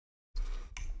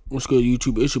What's good,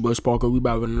 YouTube? It's your boy Sparko. We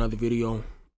back with another video.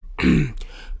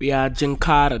 We got Jenn,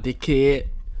 the kid,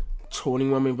 20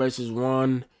 women versus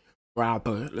 1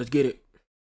 rapper. Let's get it.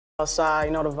 Outside,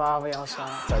 you know the vibe, we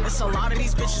outside. It's a lot of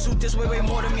these bitches who this way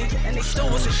more than me, and they still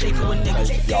wasn't shaking with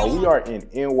niggas. Y'all, we are in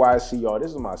NYC, y'all.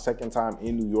 This is my second time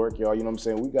in New York, y'all. You know what I'm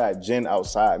saying? We got Jenn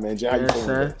outside, man. Jenn, how you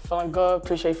feeling? Feeling good.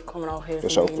 Appreciate you for coming out here. For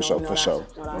sure. You know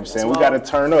what I'm saying? We gotta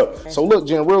turn up. So look,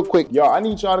 Jenn, real quick, y'all, I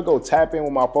need y'all to go tap in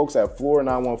with my folks at Floor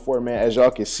 914, man. As y'all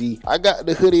can see, I got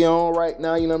the hoodie on right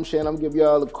now, you know what I'm saying? I'm giving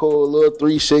y'all a cool little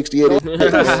 360 of this.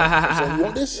 So you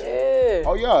want this? Yeah.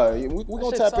 Oh yeah, we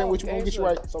gonna tap in with you, we're gonna get you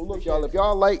right. So look, y'all, if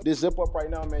y'all like this zip up right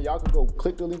now, man, y'all can go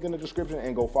click the link in the description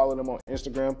and go follow them on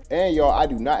Instagram. And y'all, I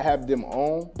do not have them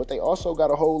on, but they also got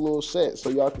a whole little set. So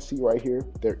y'all can see right here,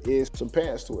 there is some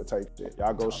pants to it type shit.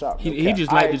 Y'all go shop. He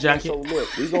just like the jacket. So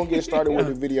look, we gonna get started with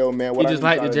the video, man. What he just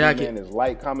like the jacket. Man, is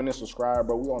like, comment, and subscribe,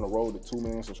 bro. We on the road to 2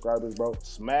 million subscribers, bro.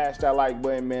 Smash that like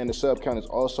button, man. The sub count is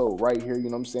also right here, you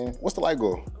know what I'm saying? What's the like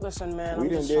goal? Listen, man, We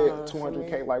done did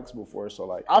 200K likes before, so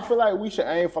like, I feel like we should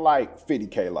aim for like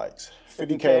 50K likes.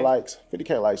 50K likes.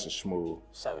 50K likes is smooth.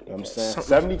 70K. You know what I'm saying?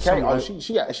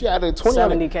 70K. Oh, she added 20.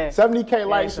 70K. 70K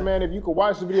likes, man. If you could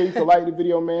watch the video, you could like the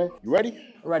video, man. You ready?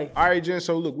 Ready. All right, Jenn.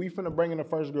 So look, we finna bring in the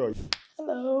first girl.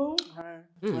 Hello. Hi.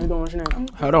 How you doing? What's your name?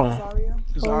 Hold on.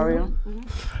 Zaria.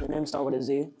 Your name start with a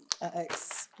Z.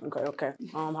 X. Okay.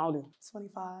 How old are you?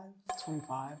 25.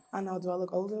 25. I know. Do I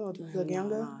look older or do I look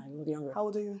younger? Nah, you look younger. How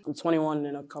old are you? I'm 21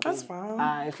 in a couple. That's fine.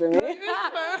 Alright, for me.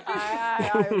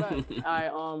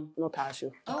 Alright, no cash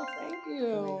you. Oh, thank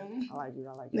you. I like you.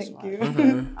 Thank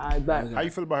you. Alright, bet. How you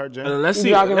feel about her, Jenn? Let's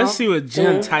see what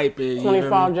Jenn type is.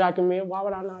 25 jacking me. Why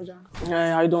would I not jack?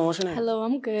 Hey, how you doing? What's your name? Hello,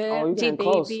 I'm good. Oh, you getting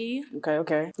close. G-Baby.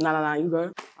 Okay. Nah, you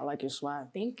good. I like your swag.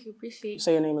 Thank you, appreciate it.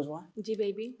 Say your name is what?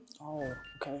 G-Baby. Oh,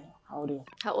 okay. How old are you?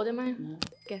 How old am I?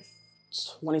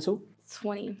 Guess. 22?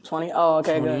 20. 20? Oh,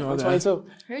 okay, 20, good. I'm okay. 22.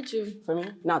 Heard you. For me?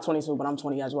 Not 22, but I'm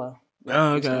 20 as well.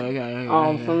 Oh,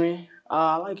 okay. For me,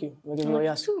 I like you. I'll give you a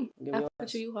yes. Too. Give I you a fuck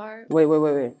with you hard. Wait.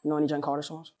 You know any Jenn Carter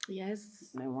songs? Yes.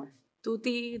 Name one.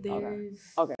 Tutti, there's...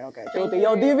 Okay.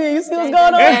 Yo, DV, you see what's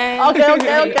going on?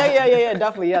 Okay. Yeah,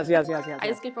 definitely. Yes. I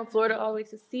just came from Florida all the way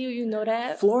to see you. You know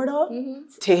that. Florida? Mm-hmm.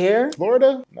 To here?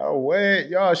 Florida? No way.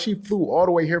 Y'all, she flew all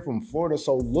the way here from Florida.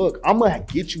 So look, I'm gonna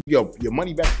get you your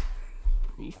money back.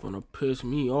 He's gonna piss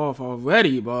me off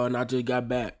already, bro, and I just got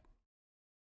back.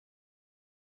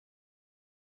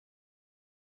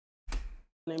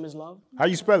 Name is Love. How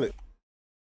you spell it?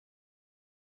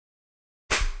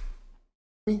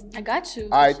 I got you.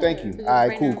 All right, thank you. All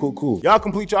right, cool. Y'all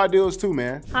complete your deals too,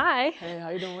 man. Hi. Hey, how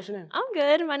you doing? What's your name? I'm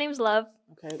good. My name's Love.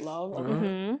 Okay, Love. Okay.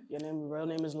 Mm-hmm. Real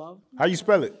name is Love? How you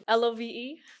spell it?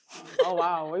 L-O-V-E. Oh,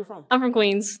 wow. Where you from? I'm from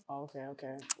Queens. Oh,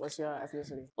 okay. What's your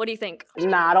ethnicity? What do you think?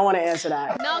 Nah, I don't want to answer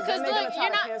that. No, because look,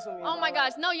 you're not. Oh my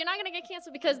gosh, no, you're not gonna get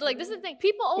canceled because look, this is the thing.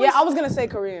 People always. Yeah, I was gonna say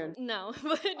Korean. No,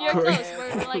 but you're close.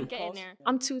 We're like getting there.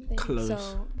 I'm 2 things. Close.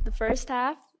 So the first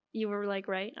half, you were like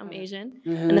right. I'm Asian.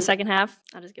 And the second half,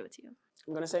 I'll just give it to you.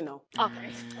 I'm gonna say no.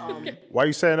 Okay. Why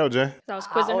you saying no, Jenn? I was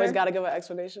I quizzing always her. gotta give an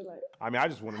explanation. Like, I mean, I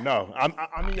just want to know. I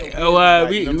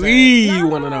mean, We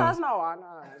want to know. That's not why.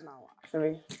 No, that's not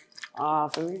why.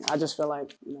 For me, I just feel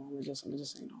like, I'm just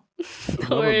saying no.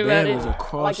 Don't worry about it.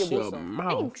 Across Like your your booster.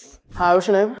 mouth. Thanks. Hi, what's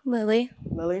your name? Lily.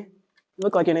 Lily. You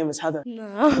look like your name is Heather.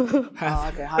 No.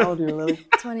 Oh, okay. How old are you, Lily?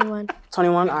 21.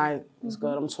 21. All right, that's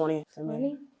good. I'm 20.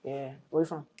 20? Yeah. Where you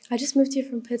from? I just moved here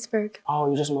from Pittsburgh. Oh,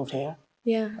 you just moved here?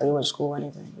 Yeah. Are you in school or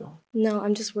anything? No,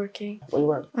 I'm just working. Where you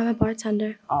work? I'm a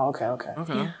bartender. Oh, okay. Okay.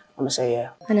 I'm gonna say yeah.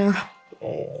 I know.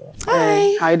 Yeah. Hi.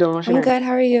 Hey, how you doing? What's your I'm name? good.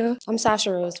 How are you? I'm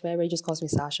Sasha Rose, but everybody just calls me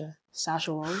Sasha.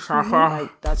 Sasha Rose. Sasha.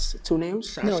 Like that's 2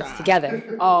 names? No, it's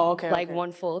together. Oh, okay. Like okay.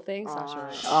 one full thing, Sasha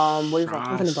Rose. Where you from?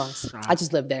 I'm from the Bronx. I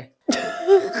just live there.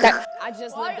 I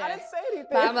just live there. I didn't say anything.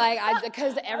 But I'm like,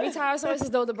 because every time someone says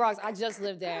no, the Bronx, I just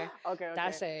live there. Okay.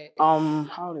 That's it. How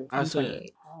old are you? I said,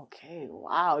 Okay,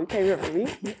 wow. You came here for me?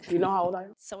 You know how old I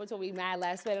am? Someone told me mad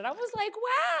last minute. I was like,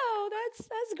 wow, that's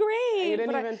great. You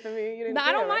didn't But even for me. You didn't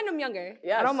I don't care, mind them younger.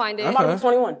 Yes. I don't mind it. I'm about to be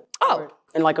 21. Oh.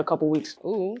 In like a couple weeks.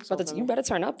 Ooh, you better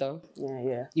turn up though.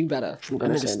 Yeah. You better. I'm that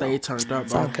gonna nigga say stay no. turned up,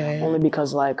 bro. Okay. Only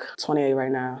because like 28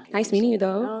 right now. Nice meeting you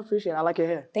though. No, I appreciate it. I like your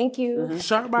hair. Thank you.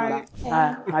 Sharp bite.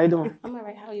 Hi, how you doing? I'm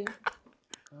alright. How are you?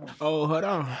 Oh, hold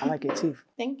on. I like your teeth.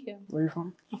 Thank you. Where you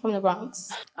from? I'm from the Bronx.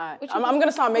 Alright. I'm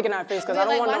gonna start making that face because I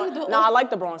don't Like, why want you to. do- Nah, I like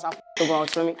the Bronx. I f the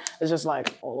Bronx for me. It's just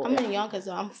like all I'm over. in Yonkers,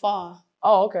 though. I'm far.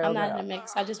 Oh, okay. I'm not in the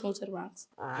mix. I just moved to the Bronx.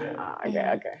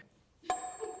 Okay.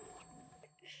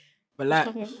 Relax.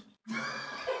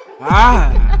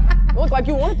 Ah. It looked like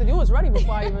you wanted to do. It was ready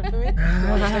before I even feel me. You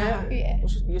understand? Yeah.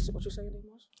 What you say your name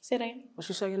was? Say that. What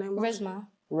you say your name was? Charisma.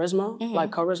 Charisma?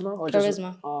 Like charisma? Or just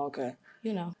Charisma. Oh, okay.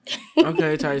 You know.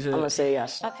 Okay, type shit. I'm gonna say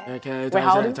yes. Okay. Okay, Wait,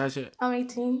 how old are you? type shit. I'm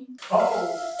 18.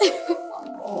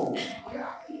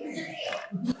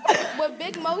 With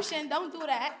big motion, don't do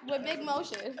that. With big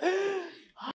motion.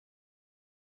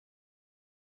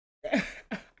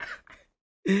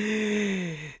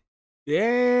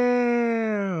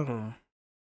 Damn.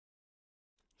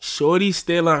 Shorty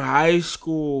still in high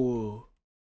school.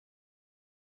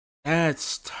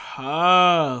 That's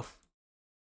tough.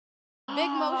 Big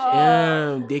motion.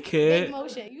 Damn, Big dickhead.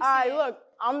 motion. You Alright, said- look,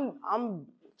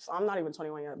 I'm not even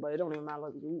 21 yet, but it don't even matter.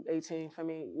 Look, you 18 for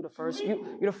me. You the first.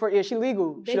 You the first. Yeah, she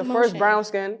legal. She Big the first motion. brown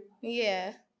skin.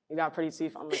 Yeah. You got pretty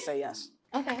teeth. I'm gonna say yes.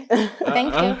 Okay.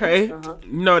 Thank you. Okay. You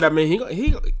know what I mean?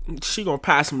 She gonna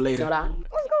pass him later. You know that? What's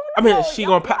going on? I mean, she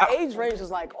gonna pass. Age range is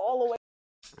like all the way.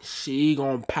 She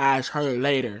gonna pass her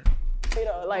later.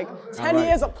 Like 10 Alright.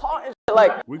 years apart and shit.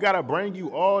 Like We gotta bring you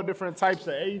all different types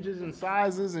of ages and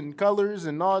sizes and colors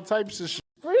and all types of shit.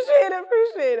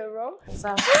 appreciate it, bro. What's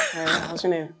up? Hey, what's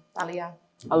your name? Talia.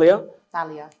 Aaliyah?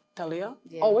 Talia. Talia?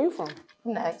 Yeah. Oh, where you from?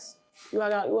 I'm next. You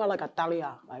got like a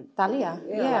Talia, like. Talia.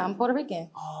 Yeah, I'm Puerto Rican.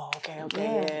 Oh, okay,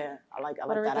 Yeah. yeah. I like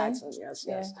Puerto that Rican? accent.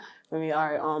 Yes. For me, all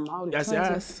right. How old are you?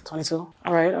 Yes. 22.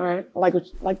 All right. I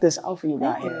like this outfit you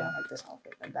got here. I like this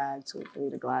outfit. The bag too. For me,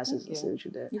 the glasses. Let's see what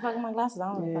you did. You fucking my glasses? I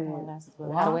don't really fucking my glasses, but I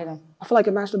Wow. gotta wear them. I feel like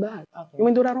it matched the bag. Okay. You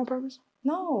ain't do that on purpose?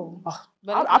 No. Oh,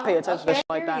 But I pay attention to shit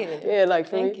like that. period. Yeah, like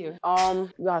for Thank me. you.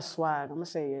 You got swag. I'm gonna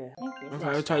say yeah. Thank you.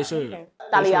 Okay, type shit.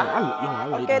 Talia. I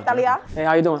like Okay, that. Talia. Hey,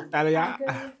 how you doing?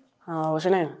 Talia. What's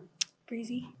your name?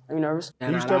 Breezy. Are you nervous?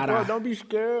 You step up, don't be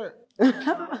scared.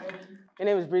 Your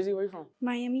name is Breezy. Where you from?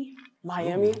 Miami.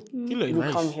 Miami. You look You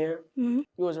nice. come here. You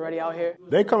was already out here.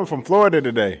 They coming from Florida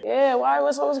today. Yeah. Why?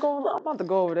 What's going on? I'm about to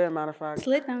go over there. Matter of fact. It's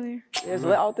lit down there. It's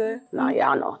lit out there? Nah, yeah,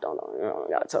 I know. Don't know.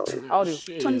 You gotta tell me. How old are you?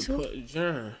 Shit, 22. put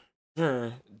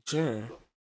Jenn.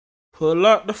 Pull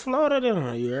up the Florida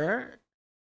then, you heard?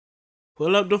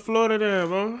 Pull up the Florida then,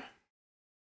 bro.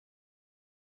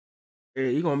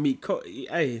 Hey, you gonna meet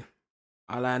Hey,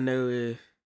 all I know is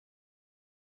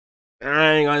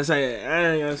I ain't gonna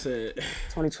say it.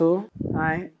 22. All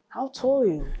right. How tall are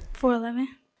you? 4'11".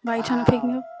 Why you trying to pick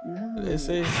me up? Let's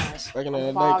see. Back in the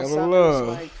day, 5'7", I'm in love.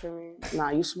 like, for me. Nah,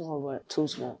 you small, but too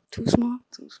small. Too small.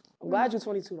 Too small. I'm glad you're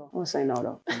 22 though. I'm gonna say no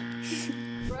though.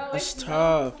 Bro, That's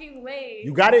tough. Way.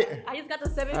 You got it? I just got the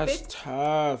 750. That's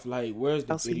tough. Like, where's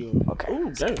the video? Okay.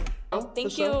 Ooh, damn.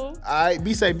 Thank you. All right,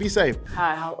 be safe.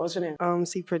 Hi. What's your name?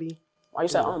 C Pretty. Why you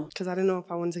said Because I didn't know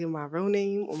if I wanted to give my real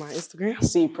name or my Instagram.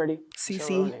 C Pretty. What's your real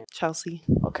CC name? Chelsea.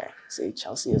 Okay. See,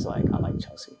 Chelsea is like I like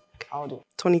Chelsea. How old are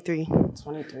 23. you?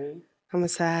 23. I'm a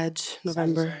Sag.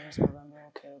 November. Sagittarius, November.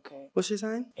 Okay. What's your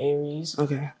sign? Aries.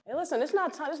 Okay. Hey, listen, it's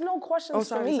not time. There's no questions Oh, for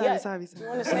sorry, me sorry, yet. sorry. You I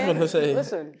understand? was gonna say.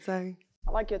 Listen, Sorry.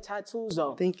 I like your tattoos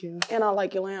though. Thank you. And I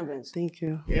like your lambs. Thank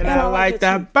you. And I I like like it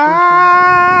that too.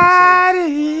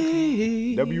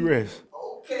 body. WS.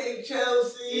 She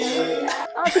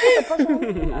put the pressure on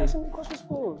me. Ask me questions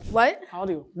for. What? How old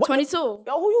are you? What? 22.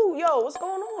 Yo, who you? Yo, what's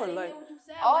going on? Like,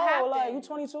 like you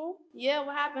 22? Yeah,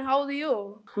 what happened? How old are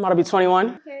you? I'm about to be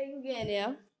 21. Okay, you getting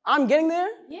there. I'm getting there?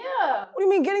 Yeah. What do you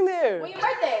mean getting there? When your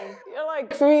birthday? You're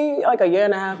like for me, like a year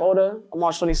and a half older. I'm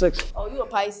March 26th. Oh, you a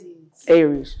Pisces.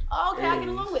 Aries. Oh, okay, I get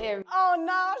along with Aries. Oh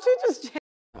no, she just.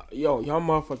 Yo, y'all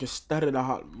motherfuckers study the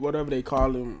hot, whatever they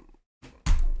call them.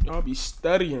 Y'all be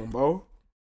studying, bro.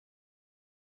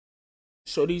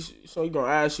 So you gonna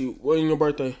ask you, when your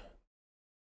birthday?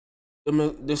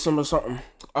 December something.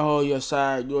 Oh, you're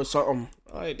sad. You're something.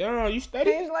 Like, damn, you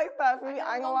study? Change like that for me.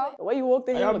 I ain't gonna lie. The way you walked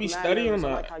in here, Y'all look be mad studying nervous. I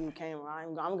that. like how you came.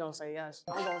 I'm gonna say yes.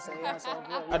 I'm gonna say yes. So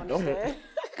good. I don't.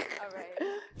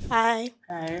 Hi.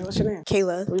 Hey, what's your name?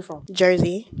 Kayla. Where you from?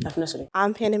 Jersey. Ethnicity.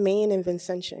 I'm Panamanian and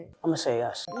Vincentian. I'm gonna say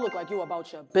yes. You look like you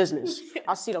about your business.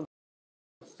 I see them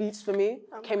feats for me.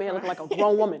 Came in here looking like a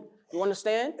grown woman. You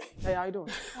understand? Hey, how you doing?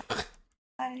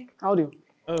 Hi. How old are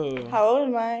you? How old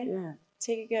am I? Yeah.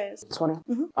 Take a guess. 20.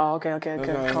 Oh, okay.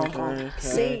 Calm.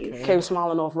 Came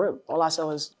smiling off rip. All I said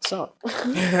was, what's up?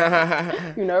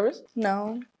 You nervous?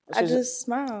 No. I just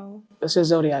smile. What's your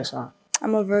zodiac sign?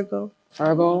 I'm a Virgo.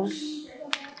 Virgo.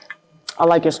 I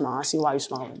like your smile. I see why you're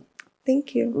smiling.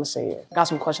 Thank you. I'm gonna say yeah. Got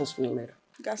some questions for you later.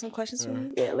 Got some questions for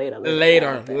me? Yeah, later.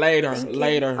 Later. You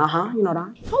know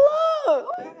that. Hello.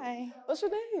 Hi. What's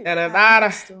your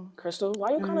name? Crystal.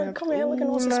 Why you kind of come here looking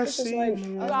all suspicious? Like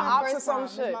you got ops or some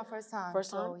shit. This is my first time.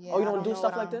 First time? So, yeah, Oh, you I don't do know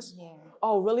stuff what like I'm- this? Yeah.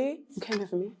 Oh, really? You came here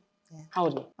for me? Yeah. How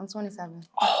old are you? I'm 27.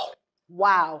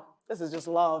 Wow. This is just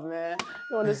love, man.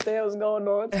 You understand what's going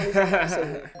on?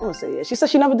 I'm gonna say yeah. She said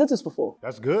she never did this before.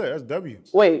 That's good. That's W.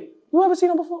 Wait, You ever seen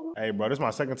her before? Hey, bro, this is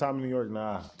my second time in New York.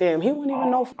 Nah. Damn, he wouldn't even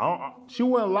know. She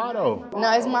wouldn't lie though.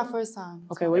 No, it's my first time.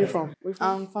 Okay, where you from?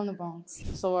 From the Bronx.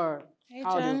 So, Hey,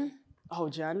 how old you? Jen. Oh,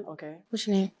 Jen. Okay. What's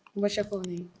your name? What's your full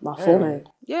name? My full name,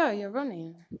 Yeah, your real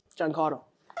name. Jen Carter.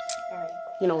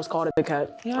 You know, it's called a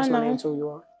dickhead. Yeah, That's I my know. name too. You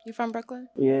are? You from Brooklyn?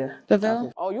 Yeah. The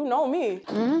Ville? Oh, you know me.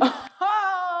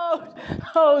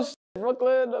 Oh,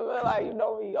 Brooklyn, like, you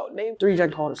know me. Yo, name 3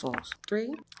 Jen Carter songs.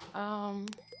 3.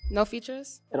 No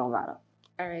features? It don't matter.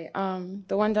 All right.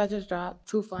 The one that just dropped,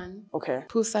 Too Fun. Okay.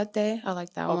 Pusate, I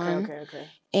like that one. Okay.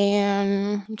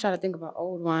 And I'm trying to think of an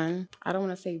old one. I don't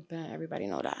want to say Ben. Everybody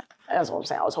know that. That's what I'm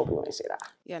saying. I was hoping you wouldn't say that.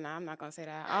 Yeah, no, I'm not gonna say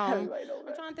that. Everybody know I'm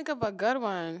that. trying to think of a good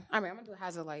one. I mean, I'm gonna do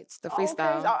Hazard Lights, the Okay,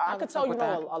 freestyle. I could tell you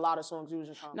know a lot of songs you was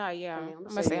just trying. No, yeah. I mean, I'm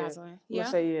gonna say yeah. Hazard Lights. I'm Yeah.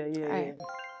 gonna say yeah. Alright.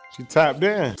 She tapped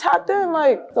in. Tapped in,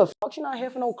 like, the fuck? You not here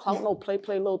for no clout, no play,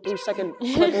 little 3-second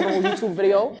clip on a YouTube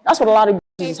video? That's what a lot of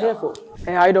is here for.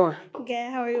 Hey, how you doing?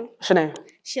 Good, how are you? What's your name?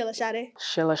 Sheila Sade.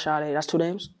 Sheila Sade. That's 2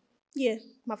 names? Yeah,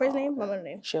 my first name, my middle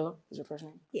name. Sheila is your first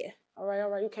name? Yeah. All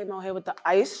right. You came out here with the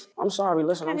ice. I'm sorry.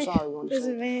 Listen, I'm sorry. You This is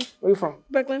understand? Van. Where you from?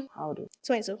 Brooklyn. How old are you?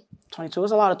 22. 22.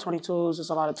 There's a lot of 22s. There's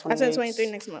a lot of 28s. I turn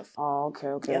 23 next month. Oh,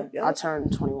 okay. Yep. I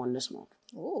turned 21 this month.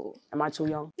 Ooh. Am I too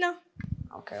young? No.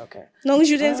 Okay. As long as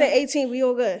you didn't say 18, we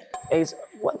all good.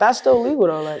 What? That's still legal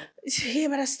though. Like. Yeah,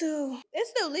 but it's still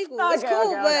legal. Okay, It's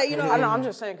cool, okay. but you know. I know. I'm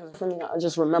just saying because for me, I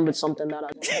just remembered something that I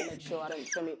wanted to make sure I didn't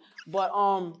feel me. But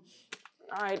all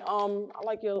right. I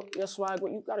like your swag.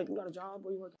 What you got a job?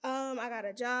 Where you working? I got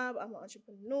a job. I'm an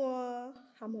entrepreneur.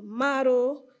 I'm a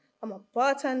model. I'm a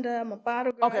bartender. I'm a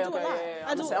bottle girl. Okay. I do a lot. Yeah.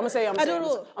 I do I'm gonna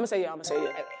say yeah.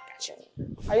 Okay, gotcha.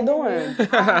 How you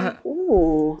doing?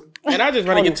 Ooh. And I just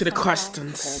want to get to the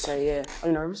questions. Okay. Yeah. Are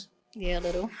you nervous? Yeah, a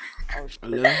little. A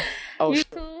little. Oh, You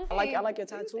shit. too. I like your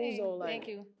tattoos though. Like, Thank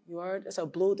you. You heard? This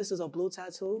is a blue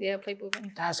tattoo. Yeah, play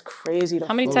moving. That's crazy.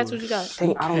 How many tattoos you got?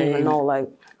 I don't even know. Like,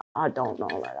 I don't know.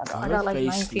 Like, I got like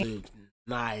face 19. look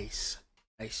nice.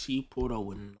 Like she pulled up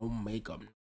with no makeup,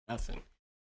 nothing.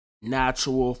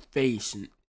 Natural face,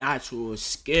 natural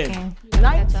skin.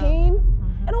 19.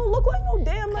 It don't look like no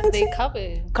damn 19. They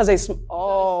covered. Cause they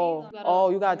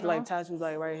you got like tattoos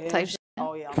like right here. Type shit.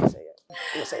 Oh yeah, I'm gonna say it. I'm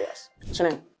gonna say yes. What's your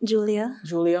name? Julia.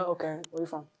 Julia. Okay. Where you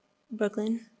from?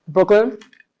 Brooklyn. Brooklyn.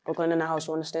 Brooklyn in the house.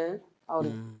 You understand? How old are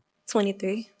you?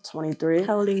 23. 23.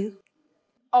 How old are you?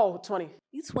 Oh, 20.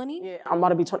 You 20? Yeah, I'm about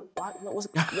to be 20.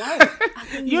 What?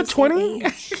 You're 20?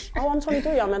 Oh, I'm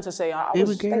 23. I meant to say. I Baby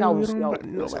was. girl, Think I was. you Yo,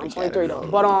 don't- listen, I'm nobody 23 got though.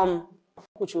 it. But I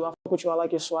fuck with you. I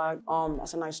like your swag.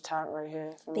 That's a nice tat right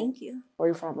here. For me. Thank you. Where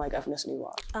you from? Like ethnicity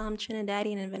wise?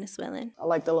 Trinidadian and Venezuelan. I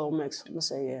like the little mix. I'm gonna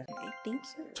say yeah. Okay, thank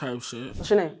you. Type shit. What's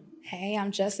your name? Hey,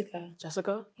 I'm Jessica.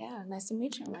 Jessica. Yeah, nice to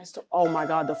meet you. Nice to. Oh my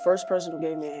God, the first person who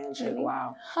gave me a handshake.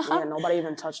 Wow. Yeah, nobody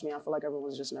even touched me. I feel like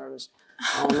everyone's just nervous.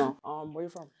 I don't know. Where you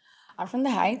from? I'm from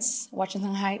the Heights,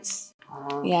 Washington Heights.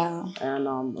 Yeah.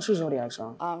 And what's your zodiac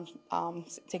sign?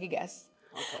 Take a guess.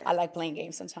 Okay. I like playing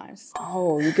games sometimes.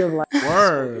 Oh, you give like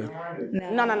Word.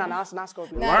 No, it's not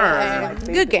Scorpio. Word.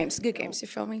 Good games, you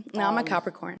feel me? No, I'm a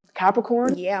Capricorn.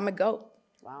 Capricorn? Yeah, I'm a goat.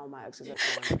 Wow, my ex is a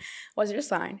Capricorn. What's your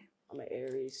sign? I'm an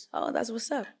Aries. Oh, that's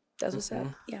what's up. That's what's up.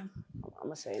 Yeah. I'm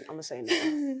gonna say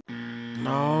no.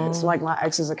 No. It's like my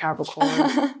ex is a Capricorn.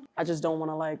 I just don't want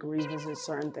to like revisit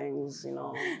certain things, you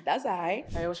know. That's all right.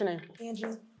 Hey, what's your name? Angie.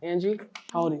 Angie?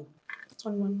 How old are you?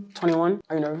 21. 21?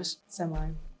 Are you nervous?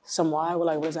 Semi. Some why? Well,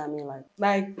 like, what does that mean? Like,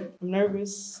 I'm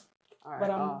nervous, all right, but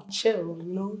I'm chill,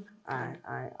 you know? all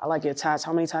right. I like your tats.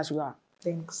 How many tats you got?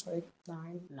 Thanks, like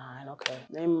 9. 9, okay.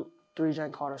 Name 3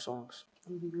 Jen Carter songs.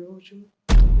 I'm gonna be real with you.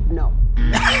 No.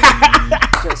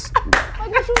 Just, like,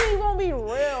 what you mean gonna be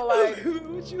real? Like,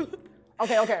 with you.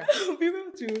 okay. Be real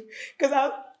with you.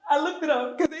 Because I looked it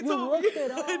up. Because they told me. looked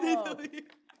it up. They told me.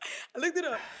 I looked it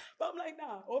up. But I'm like,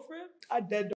 nah, off rip, I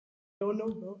dead don't know,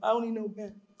 bro. I only know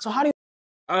Ben. So how do you?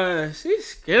 She's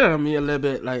scaring me a little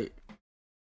bit. Like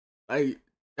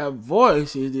that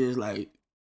voice is just like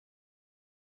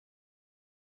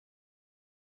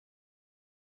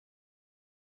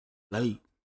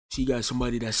she got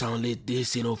somebody that sound like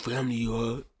this in her family,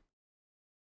 or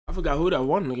I forgot who that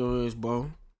one nigga is,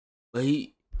 bro. But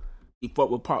he fuck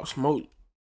with Pop Smoke.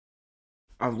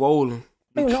 I'm rolling.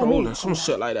 Be trolling, some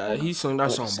shit like that. He sung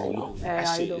that song, bro. Hey,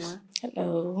 how you doing?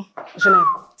 Hello. What's your name?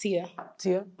 Tia.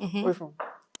 Tia? Where you from?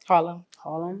 Harlem.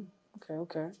 Harlem?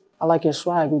 Okay. I like your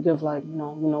swag. You give like, you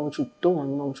know what you're doing,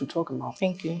 you know what you're talking about.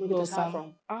 Thank you. Where you get this hat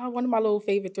from? One of my little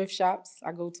favorite thrift shops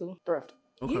I go to. Thrift.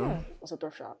 Okay. Yeah. What's a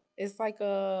thrift shop? It's like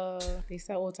they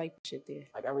sell all type of shit there.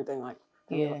 Like everything, like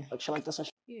Yeah. like shit like this and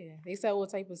shit. Yeah. They sell all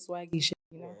type of swaggy shit,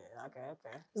 you know? Yeah,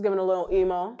 okay. Just giving a little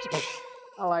emo.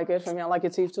 I like it. For me, I like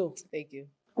your teeth too. Thank you.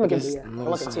 I'm gonna give you I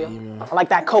look at you. I like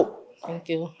that coat. Thank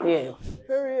you. Yeah.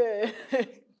 Period.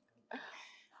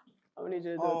 I'm gonna need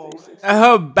you to do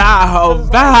 360.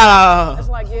 Bow. It's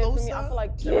like, yeah, for me, I feel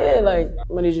like, yeah, like, I'm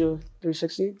gonna need you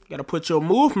 360. Gotta put your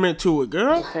movement to it,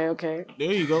 girl. Okay.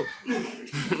 There you go.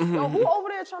 Yo, who over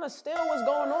there trying to steal what's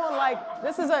going on? Like,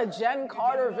 this is a Jenn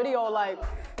Carter video. Like,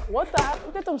 what the heck? Where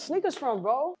you get them sneakers from,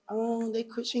 bro? They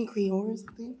Christian Creoles,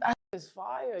 I think. That is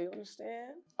fire, you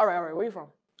understand? All right, where you from?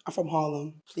 I'm from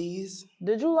Harlem, please.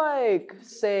 Did you, like,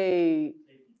 say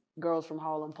girls from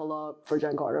Harlem pull up for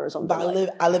Jenn Carter or something? But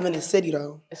I live in the city,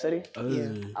 though. The city? Yeah.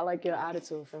 I like your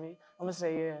attitude, for me. I'm gonna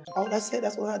say yeah. Oh, that's it?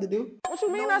 That's what I had to do? What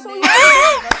you mean that's all you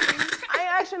had to do? I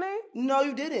ain't asked your name. No,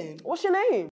 you didn't. What's your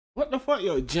name? What the fuck,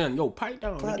 yo, Jenn? Yo, pipe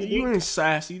down. Nigga. You ain't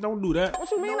sassy. Don't do that.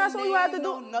 What you mean that's all you had to do?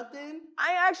 No, nothing.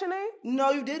 I ain't asked your name. No,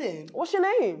 you didn't. What's your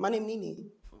name? My name Nene.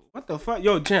 What the fuck?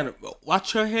 Yo, Jenn,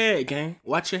 watch your head, gang.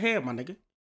 Watch your head, my nigga.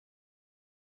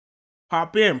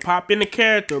 Pop in the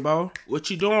character, bro. What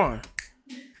you doing?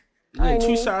 I Too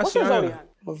mean, sassy. what's your zodiac?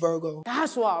 I'm a Virgo.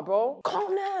 That's why, bro.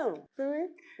 Calm down.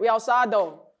 We outside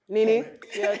though. Nene,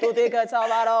 yeah, tu think I tell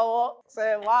that all?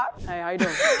 Say what? Hey, how you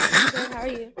doing? Good, how are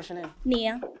you? What's your name?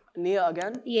 Nia. Nia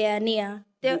again? Yeah, Nia.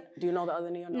 Do you know the other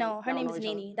Nia? No, her name is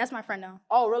Nene. That's my friend now.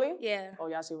 Oh, really? Yeah. Oh,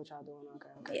 yeah, I see what y'all doing.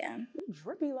 Okay. Yeah. You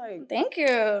drippy like. Thank you.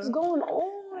 What's going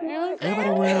on? Everybody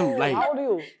wearing like How old are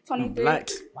you? 23. black,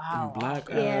 Wow. black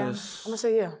Yeah. ass I'm gonna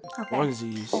say yeah. Okay.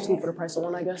 onesies. 2 for the price of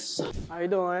 1, I guess. How you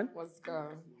doing? What's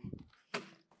good?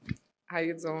 How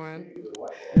you doing?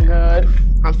 Good.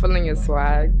 I'm feeling your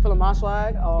swag. Feeling my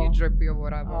swag? Oh. You drippy or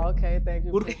whatever. Oh, okay, thank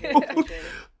you. Who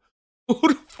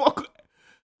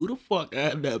the fuck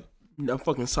had that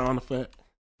fucking sound effect?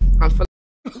 I'm feeling.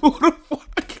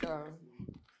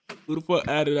 Who the fuck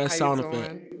added that How sound you effect?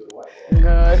 doing?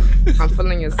 Good. I'm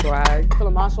feeling your swag.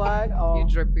 Feeling my swag? Oh. You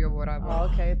drippy or whatever. Oh,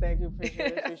 okay, thank you.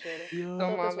 Appreciate it.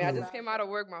 Don't mind me. I just came out of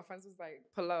work. My friends was like,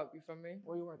 pull up. You feel me?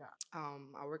 Where you work at?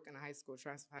 I work in a high school,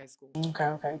 transfer high school.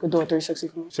 Okay. Could do a 360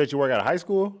 for me. Said you work at a high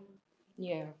school?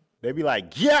 Yeah. They be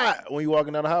like, yeah, when you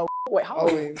walking down the house. Wait, how old?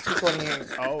 Always.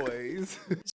 28. Always.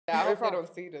 Yeah, I hope they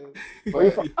don't see this. Where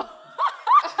you from?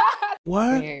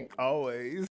 What? 28.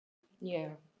 Always. Yeah.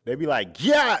 They be like,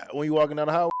 yeah, when you walking down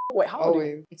the house. Wait, how old?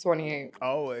 Always. 28.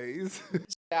 Always.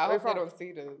 Yeah, I hope they don't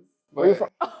see this. Where you from?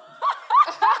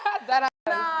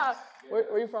 Nah.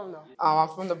 Where you from though? I'm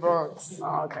from the Bronx.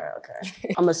 Oh, okay.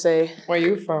 I'm gonna say Where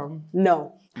you from?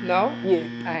 no. No? Yeah.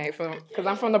 I ain't from, cause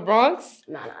I'm from the Bronx?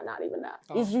 Nah, not even that.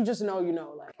 If you just know, you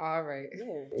know, like. All right. Yeah.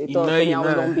 They thought I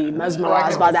was gonna be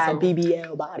mesmerized by that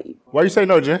BBL body. Why you say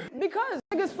no, Jen? Because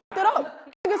niggas fucked it up.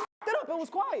 It was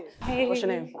quiet. Hey. What's your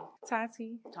name?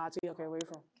 Tati. Tati. Okay, where you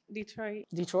from? Detroit.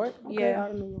 Detroit? Okay, Yeah. I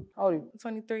don't know. How old are you?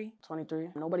 23. 23.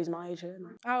 Nobody's my age here. No.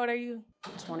 How old are you?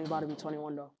 20, about to be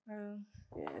 21 though. Um,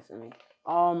 Yeah, for me.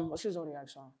 What's your zodiac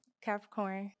sign?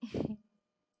 Capricorn. I'm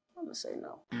gonna say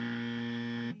no.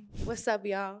 What's up,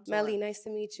 y'all? Melly, nice to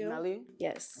meet you. Melly?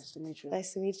 Yes. Nice to meet you.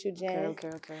 Nice to meet you, Jen. Okay.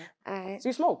 All right. So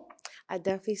you smoke? I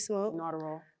definitely smoke. You know how to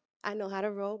roll? I know how to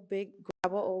roll. Big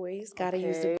grabber always. Gotta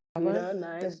use the Okay, grabber.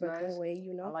 nice, the Brooklyn way,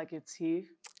 you know. I like your teeth.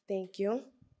 Thank you.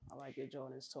 I like your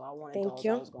Jordans too. I wanted Thank those.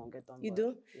 you. I was gonna get them. You but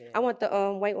do? Yeah. I want the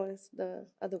white ones, the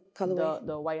other colorway.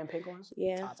 The white and pink ones?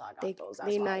 Yeah. Tata got They, those.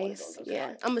 That's they why I wanted nice. those.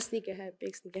 Yeah. I'm a sneakerhead,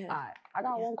 big sneakerhead. Alright, I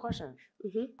got one question.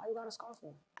 Mm-hmm. How you got a scarf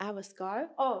on? I have a scarf.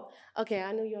 Oh, okay.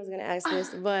 I knew you was gonna ask this,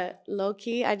 but low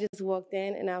key, I just walked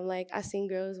in and I'm like, I seen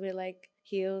girls with like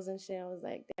heels and shit. I was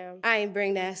like, damn, I ain't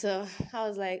bring that. So I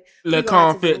was like, Le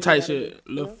confit type shit.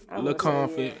 Le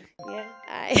confit. Yeah.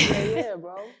 Yeah,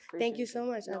 bro. Thank you so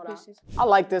much. I appreciate you. I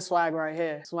like this swag right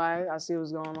here. Swag, I see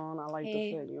what's going on. I like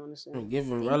Hey. the fit, you understand? I'm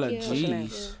giving Rella you. What's your name?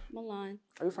 G's. Milan.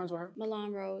 Are you friends with her?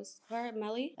 Milan Rose. Her,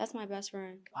 Melly, that's my best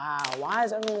friend. Wow, why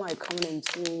is everyone like coming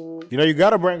into... You know you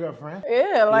gotta bring up, friend.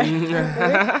 Yeah, like,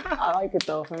 I like it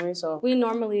though, for me, so... We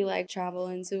normally like travel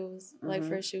in twos, like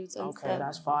for shoots and Okay, stuff.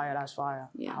 that's fire.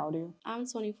 Yeah. How old are you? I'm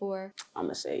 24. I'm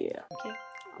gonna say yeah. Okay.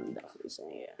 I'm definitely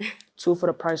saying yeah. 2 for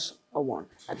the price of 1.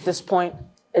 At this point,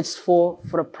 it's 4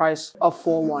 for the price of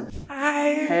 4-1.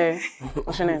 Hi. Hey,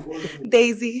 what's your name?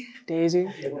 Daisy. Daisy?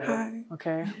 Hi.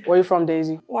 Okay. Where you from,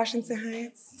 Daisy? Washington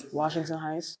Heights. Washington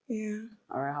Heights? Yeah.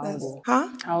 All right, how old are you? Huh?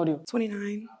 How old are you?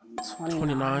 29.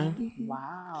 29.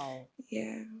 Wow.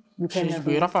 Yeah. You came She's here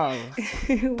beautiful.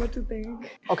 What you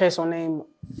think? Okay, so name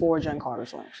 4 Jenn Carter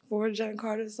songs. 4 Jenn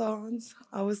Carter songs.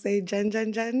 I would say Jenn.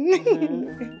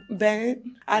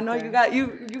 Ben. I know you got you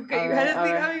had to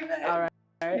think how you bet. All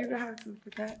right. You gonna have to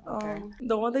put that.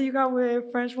 The one that you got with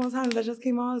French one time that just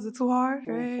came out, is it too hard?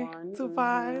 Right? Too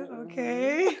fine.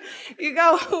 Okay. You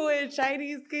got one with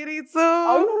Chinese kitty too.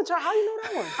 Oh, you know the child? How you know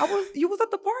that one? You was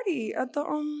at the party at the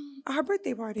her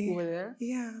birthday party. You were there?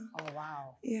 Yeah. Oh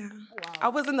wow. Yeah. Oh, wow. I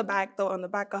was in the back though, on the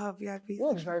back of her VIP. You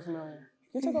look very familiar.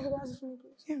 Can you take off your glasses for me,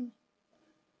 please? Yeah.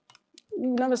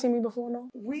 You never seen me before, no?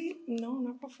 No,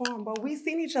 not perform, but we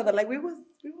seen each other. Like we was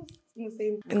in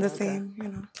the same, you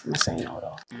know. I'm saying no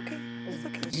though. Okay. It's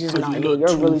okay.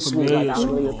 You're really sweet. Like I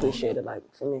really appreciate it. Like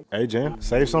for me. Hey Jen,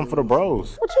 save something for the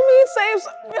bros. What you mean save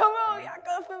some? Yo, y'all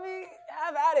good for me?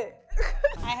 Have at it.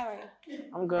 Hi, how are you?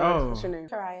 I'm good. Oh. What's your name?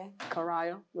 Karaya.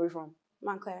 Karaya. Where you from?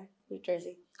 Montclair, New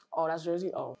Jersey. Oh, that's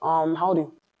Jersey? Oh. How old are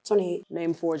you? 28.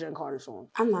 Name 4 Jenn Carter songs.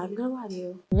 I'm not even gonna lie to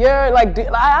you. You're like,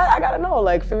 I gotta know,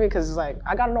 like, for me, because it's like,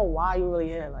 I gotta know why you really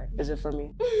here. Like, is it for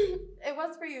me? It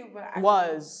was for you, but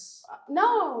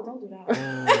no, don't do that.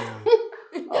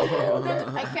 Okay.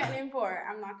 I can't name 4.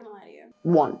 I'm not gonna lie to you.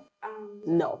 1.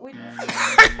 No. We...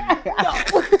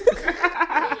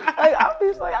 Like,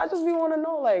 obviously, I just be want to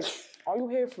know, like, are you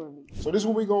here for me? So this is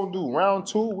what we gonna do. Round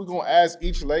 2, we gonna ask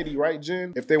each lady, right,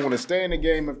 Jen, if they want to stay in the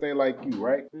game, if they like you,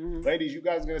 right? Ladies, you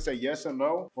guys gonna say yes or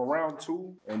no for round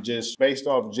 2, and just based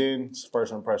off Jen's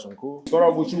first impression, cool? Start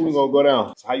off with you, we gonna go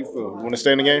down. So how you feel? You wanna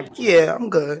stay in the game? Yeah, I'm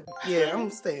good. Yeah, I'm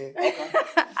staying.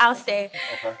 I'll stay.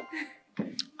 Okay.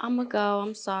 I'm gonna go.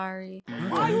 I'm sorry.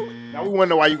 Now we wanna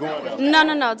know why you going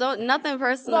down. No. Don't. Nothing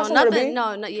personal. That's what it Nothing. be.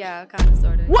 No. Yeah, kind of,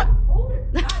 sort of. What?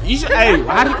 You should, hey,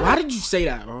 why did you say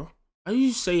that, bro? Why did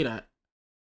you say that?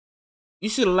 You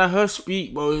should let her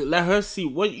speak, bro. Let her see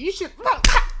what you should.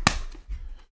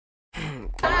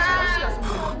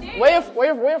 Where you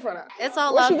from? It's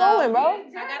all Where love, she going, though. bro?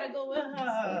 I gotta go with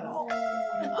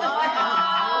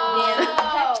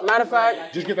her. Matter of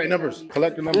fact, Just get their numbers.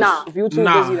 Collect the numbers. nah. If you too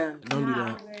busy, then Don't do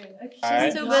that.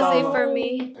 She's too busy for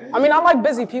me. I mean, I like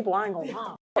busy people. I ain't gonna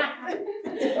lie.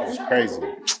 That was crazy.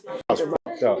 That was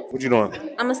fucked up. What you doing?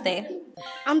 I'ma stay.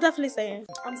 I'm definitely staying.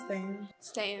 I'm staying.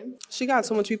 Staying. She got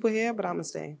so much people here, but I'ma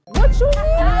stay. What you mean?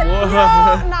 Whoa.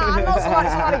 Nah, I know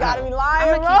somebody gotta be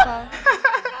lying,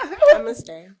 bro. I'ma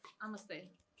stay. I'ma stay.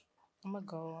 I'ma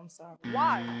go. I'm sorry.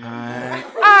 Why?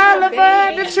 I'm a baby.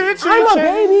 I'm a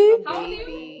baby. How old are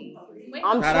you?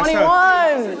 I'm Nah, that's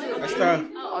 21. That's tough.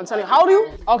 I'm telling you. How old are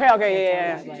you? Okay,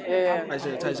 yeah.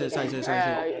 Tight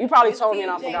shit. You probably told me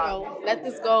and I forgot. Let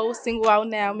this go. Single out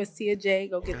now, Miss Tia J.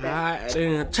 Go get that.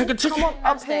 Alright, check it.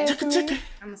 Up here.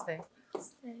 I'ma stay.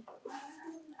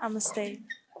 I'ma stay.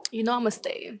 You know I'ma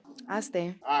stay. I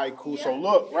stay. All right, cool. So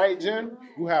look, right, Jen?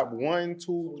 You have 1,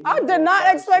 2, 3. I did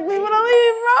not expect people to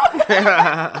leave,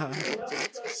 bro.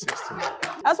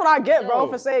 That's what I get, bro,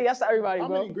 for saying yes to everybody, How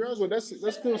bro. many girls? Well, that's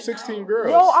still 16 girls.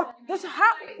 Yo,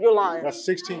 you're lying. That's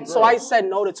 16 girls. So I said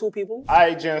no to 2 people? All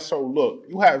right, Jen. So look,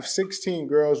 you have 16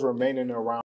 girls remaining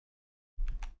around.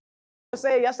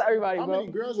 Say yes to everybody, How bro.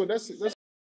 many girls? Well, that's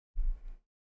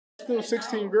still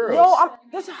 16 girls. Yo,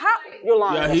 you're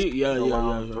lying. Yeah.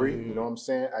 Round 3, you know what I'm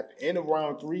saying? At the end of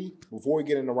round 3, before we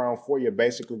get into round 4, you're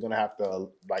basically gonna have to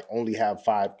like only have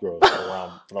 5 girls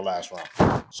for the last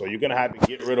round. So you're gonna have to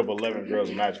get rid of 11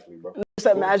 girls magically, bro. You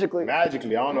said magically.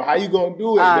 Magically, I don't know how you gonna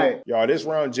do it, man. Y'all, this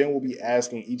round, Jen will be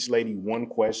asking each lady 1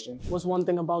 question. What's one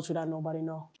thing about you that nobody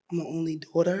know? I'm the only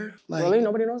daughter. Like, Really?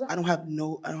 Nobody knows that? I don't have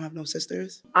no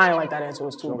sisters. I ain't like that answer. It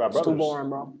was too don't got too brothers. boring,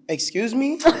 bro. Excuse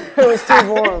me? It was too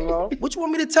boring, bro. What you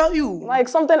want me to tell you? Like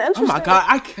something interesting. Oh my god,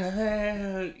 I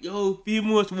can't. Yo,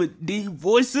 females with deep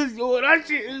voices, yo, that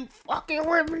shit is fucking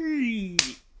with me.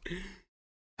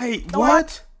 Hey,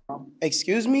 what?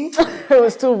 Excuse me? It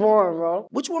was too boring, bro.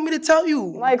 What you want me to tell you?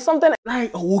 Like something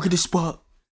Like, oh, look at this spot.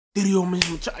 Video man,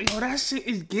 yo, that shit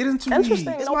is getting to interesting.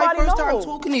 me. It's Nobody my first knows. time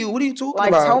talking to you. What are you talking Like,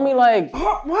 about? tell me, like,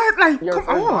 What? Like, your come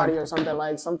first on. body or something,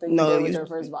 like, something No, you did with you- your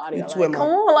first body. you Like, too, come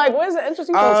on, like, what is it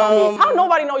interesting? You tell me. How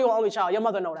nobody know you're an only child? Your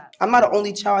mother know that. I'm not an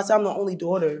only child. I said I'm the only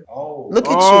daughter. Oh. Look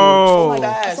at Oh. you.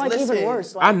 It's like even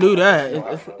worse. Like, I knew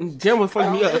that. Jen was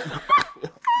fucking me up.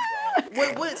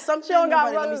 What? Something she don't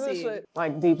got nobody, let brothers me and see. shit.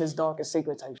 Like deepest, darkest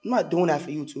secret type. I'm not doing that for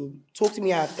you two. Talk to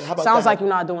me after. How about Sounds that? like you're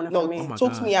not doing it No, for me.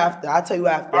 talk to me after. I'll tell you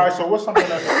after. All right, so what's something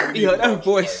that's Yo, that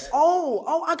voice.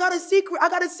 Oh, I got a secret.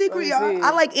 Let me y'all. see.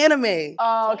 I like anime.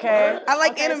 Oh, okay. I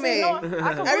like Okay, anime. see, no, I can believe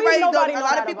Everybody nobody a know lot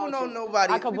that of people about know you.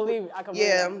 nobody. I can believe it. I can believe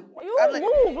Yeah. it. You I like,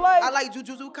 move like I like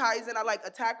Jujutsu Kaisen. I like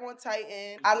Attack on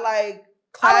Titan. I like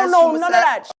I don't know none of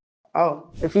that. Oh.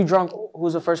 If you drunk,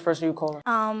 who's the first person you call?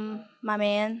 My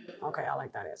man. Okay, I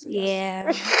like that answer. Yeah.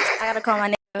 I gotta call my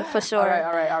nigga for sure.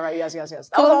 All right. Yes. That was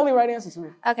the only right answer to me.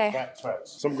 Okay.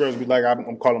 Facts. Some girls be like,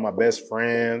 I'm calling my best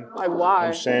friend. Like, why?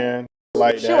 I'm saying.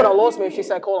 like She that. would have lost me if she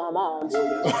said call her mom.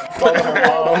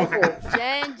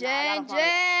 Jen.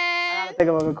 I gotta think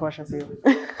of a good question for you.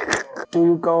 Do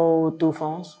you go through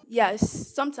phones? Yes,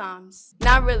 sometimes.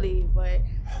 Not really, but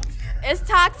it's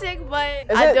toxic, but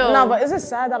Is I it, do. No, but is it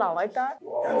sad that I like that?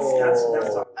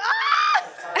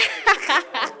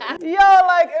 Yo,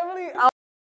 like, Emily, I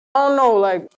don't know,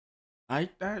 like.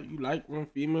 Like that? You like when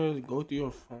females go through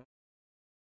your phone?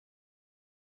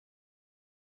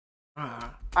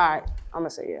 Alright, I'm gonna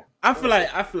say yeah. I feel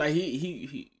like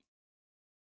he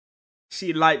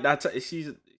she like that.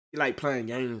 She like playing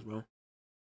games, bro.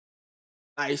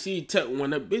 Like she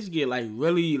when a bitch get like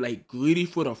really like greedy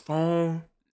for the phone,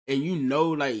 and you know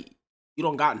like you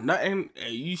don't got nothing,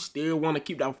 and you still want to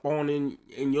keep that phone in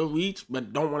your reach,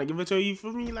 but don't want to give it to her. You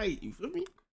feel me? Like you feel me?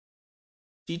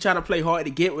 She trying to play hard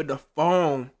to get with the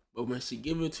phone, but when she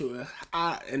give it to her,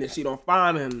 and then she don't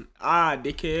find him,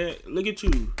 dickhead, look at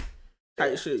you.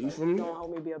 Type shit, you feel me? Don't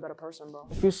help me be a better person, bro.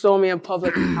 If you saw me in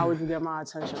public, how would you get my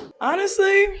attention?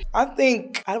 Honestly, I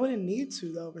think I wouldn't need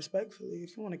to though, respectfully.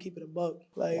 If you want to keep it a buck,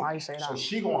 like why you say that? So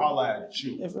she gonna holler at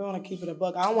you. If you want to keep it a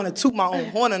buck, I don't want to toot my own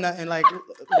horn or nothing. Like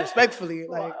respectfully,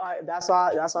 like that's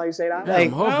why you say that.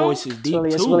 Like her voice is deep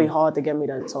it's too. really hard to get me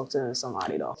to talk to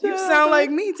somebody though. You sound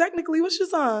like me. Technically, what's your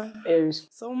sign? Aries.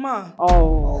 So am I.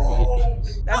 Oh.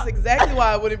 That's exactly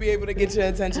why I wouldn't be able to get your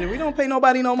attention. We don't pay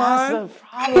nobody no mind. That's the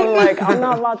problem. Like, I'm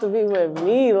not about to be with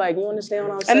me. Like, you understand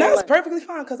what I'm saying? And that's like, perfectly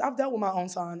fine because I've dealt with my own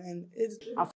sign and it's.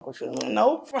 I fuck with you.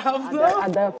 No problem. I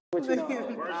definitely with you.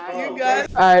 You got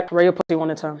it. All right, rate your pussy 1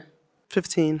 to 10.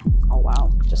 15. Oh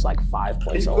wow, just like 5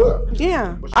 points over.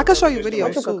 Yeah, I could show you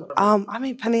videos too. I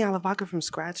made penne alla vodka from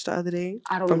scratch the other day.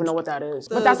 I don't even know what that is,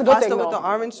 but that's a good thing though. With the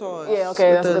orange sauce. Yeah,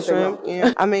 okay, that's a good shrimp. thing.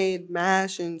 Yeah, I made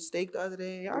mash and steak the other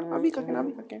day. I'll be cooking.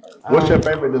 What's your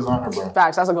favorite designer, bro?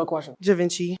 Facts, that's a good question. Da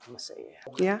Vinci. I'm gonna say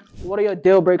yeah. Yeah. What are your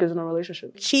deal breakers in a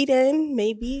relationship? Cheating,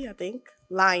 maybe, I think.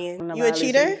 Lying. You a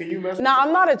cheater? Nah,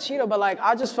 I'm not a cheater, but like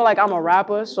I just feel like I'm a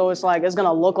rapper, so it's like it's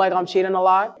gonna look like I'm cheating a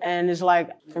lot, and it's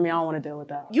like for me, I don't want to deal with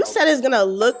that. You said it's gonna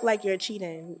look like you're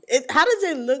cheating. How does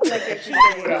it look like you're cheating?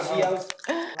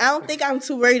 I don't think I'm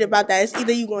too worried about that. It's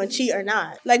either you gonna cheat or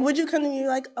not. Like, would you come to me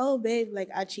like, oh babe, like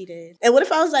I cheated? And what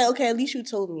if I was like, okay, at least you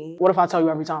told me? What if I tell you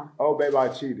every time? Oh, babe, I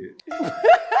cheated.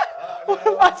 What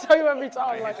if I tell you every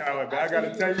time? Like, I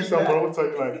gotta tell you something, bro. I'm tell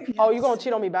you like. Oh, you gonna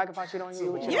cheat on me back if I cheat on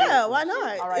you? Yeah, why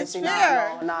not? All right, it's see,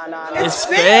 fair. Nah. It's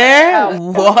fair?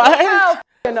 What?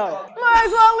 No. Might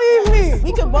as well leave me.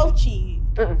 We could both cheat.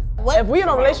 If we in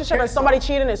a relationship and somebody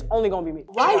cheating, it's only gonna be me.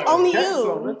 Why only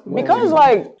you? Because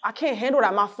like I can't handle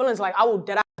that. My feelings, like I will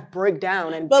dead break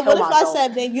down and But kill what if myself. I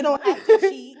said, babe, you don't have to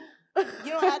cheat.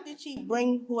 You don't have to cheat.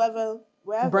 Bring whoever.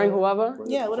 Wherever. Bring whoever?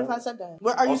 Yeah, what if I said that?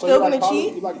 Are you still gonna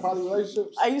cheat? You like poly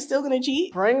relationships? Are you still gonna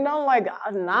cheat? Bring them? Like,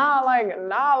 nah,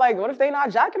 like, what if they not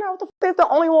jacking out? What the f if they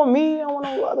only want me? I want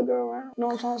no other girl around. You know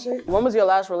what I'm trying to say? When was your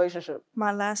last relationship?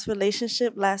 My last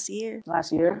relationship last year.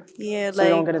 Last year? Yeah, so like.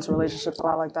 You don't get into relationships a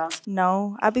lot like that?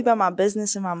 No, I be about my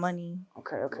business and my money.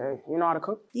 Okay. You know how to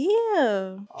cook?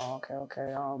 Yeah. Oh,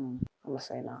 okay. I'm gonna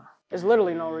say nah. There's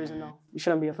literally no reason no. You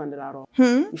shouldn't be offended at all.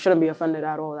 You shouldn't be offended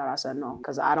at all that I said no.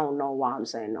 Because I don't know why I'm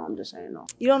saying no. I'm just saying no.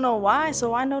 You don't know why,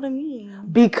 so why know to me?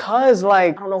 Because,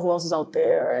 like, I don't know who else is out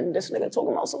there. And this nigga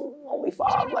talking about some only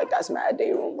 5. Like, that's mad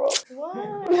day room, bro. What?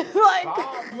 Like,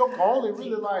 you're only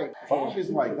really like 5 is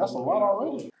like, that's a lot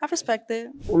already. I respect it.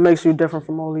 What makes you different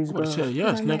from all these girls?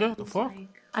 Yes, nigga. The fuck?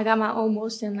 I got my own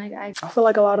motion. Like I feel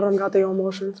like a lot of them got their own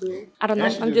motion too. I don't know.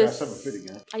 I'm just.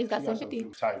 I just got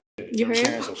 750. You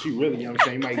heard? So she really, you know what I'm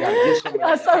saying? You might gotta get some.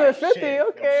 That's 750.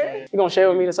 Okay. You gonna share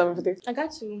with me the 750? I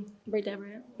got you. Break that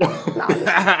bread.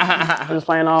 I'm just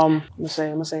playing. I'm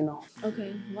gonna say no.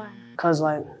 Okay. Why? Cause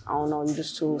like I don't know. You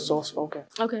just too soft spoken.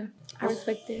 Okay. I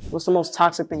respect it. What's the most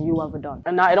toxic thing you ever done?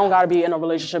 And it don't gotta be in a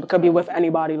relationship. It could be with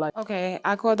anybody. Like. Okay,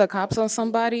 I called the cops on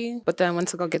somebody, but then went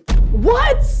to go get them.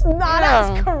 What? Nah,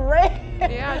 that's correct.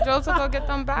 Yeah, I drove to go get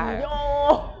them back.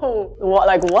 Yo. What?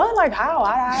 Like what? Like how?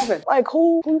 How that happen? Like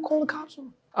who you call the cops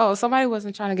on? Oh, somebody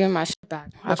wasn't trying to give my shit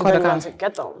back. I But you called the didn't cops. want to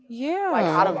get them. Yeah. Like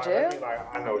out of jail?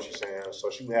 Like, I know what you're saying.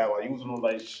 So she had like, you was in a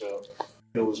relationship.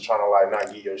 You was trying to like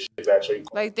not get your shit back. So you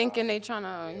Like thinking they trying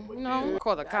to,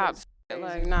 call the cops.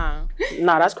 Like, nah.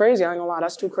 Nah, that's crazy. I ain't gonna lie.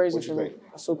 That's too crazy for me.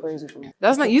 That's too crazy for me.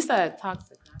 That's not, you said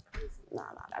toxic, not crazy. Nah,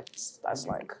 that's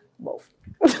like both.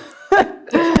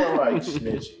 like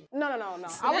snitching. No.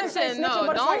 I wouldn't say snitching, No,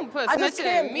 but don't it's put like, I just snitching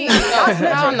can't in me. Not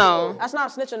snitching. No. That's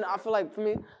not snitching. I feel like for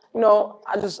me, you know,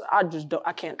 I just don't,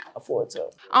 I can't afford to.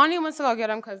 I only went to go get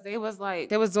them because they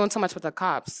was doing too much with the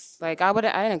cops. Like I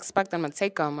didn't expect them to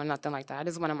take them or nothing like that. I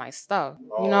just wanted my stuff,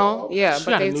 you know? Yeah,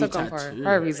 but they took them for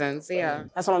her reasons. Yeah,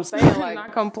 that's what I'm saying. Like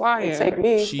not compliant. Take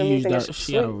me. She used that.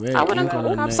 She had a red ink on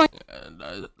her neck,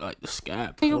 like the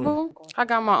scab. I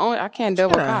got my own. I can't deal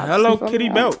with cops. Hello Kitty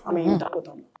belt. I mean, you done with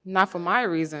them. Not for my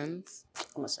reasons. I'm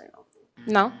gonna say no.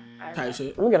 No. Type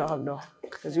shit. Let me get a hug though,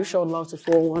 cause you showed love to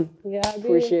 4-1. Yeah, I did.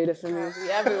 Appreciate it for me. We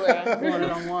everywhere. One of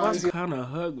them ones. What kind of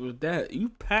hug was that? You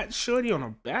pat Shorty on the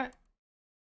back?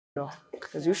 No,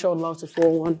 cause you showed love to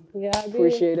 4-1. Yeah, I did.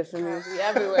 Appreciate it for me. We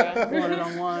everywhere. One of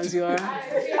them ones, you heard?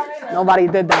 Nobody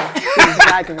did that. She was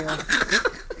jacking me.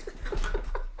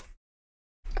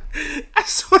 I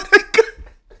swear to God.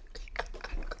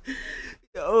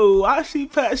 Yo, why she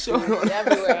pat Shorty on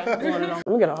everywhere? One of them.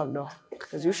 Let me get a hug though,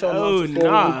 cause you showed love to 4-1.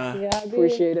 Nah. Yeah, I did.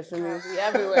 Appreciate it for me. We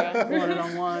everywhere. One of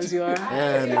them ones, you heard?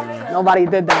 Yeah, nah. Nobody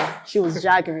did that. She was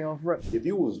jacking me off rip. If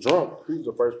you was drunk, who's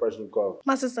the first person you called?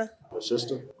 My sister. Your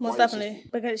sister? Most definitely.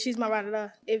 Because she's my ride or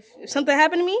die. If something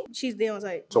happened to me, she's there on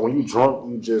site. So when you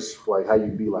drunk, you just like how you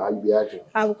be acting?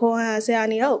 I would call her and say I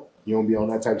need help. You don't be on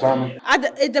that type of timing?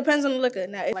 It depends on the liquor.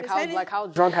 Now, if How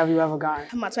drunk have you ever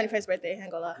gotten? My 21st birthday, I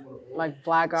ain't gonna lie. Like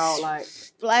blackout, like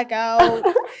blackout.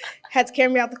 Had to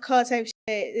carry me out the car type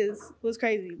shit was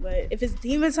crazy. But if it's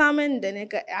demon timing, then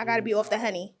I gotta be off the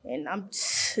honey, and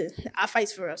I fight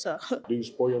for real. So do you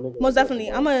spoil your nigga? Most definitely,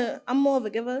 I'm more of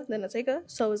a giver than a taker.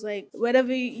 So it's like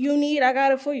whatever you need, I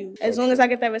got it for you. As long as I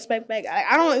get that respect back,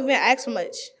 I don't even ask for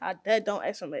much. I don't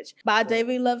ask for much. But I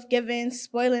really love giving,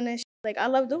 spoiling and shit. Like I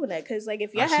love doing that because like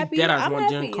if you're happy, I'm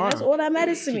happy. That's all that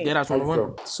matters to me.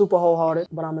 Super wholehearted,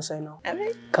 but I'm gonna say no.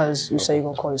 Cause you say you're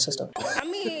gonna call your sister. I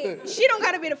mean, she don't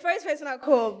gotta be the first person I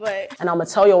call, but and I'm gonna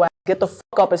tell your ass, get the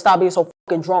fuck up and stop being so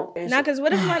fucking drunk. Nah, cause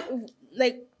what if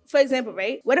for example,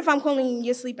 right? What if I'm calling you,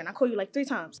 you're sleeping? I call you like 3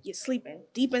 times. You're sleeping,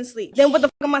 deep in sleep. Then what the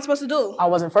fuck am I supposed to do? I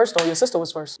wasn't first though. Your sister was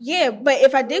first. Yeah, but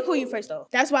if I did call you first though,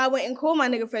 that's why I went and called my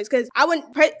nigga first. Cause I went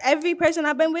every person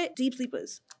I've been with, deep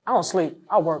sleepers. I don't sleep.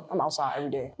 I work. I'm outside every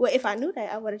day. Well, if I knew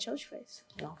that, I would have chose you first.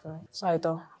 No, it's alright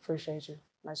though. Appreciate you.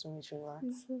 Nice to meet you, right?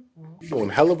 You doing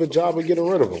a hell of a job of getting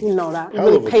rid of them. You know that. You're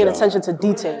really paying attention to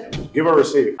detail. Give her a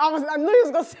receipt. I knew you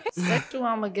was gonna say. Sexual,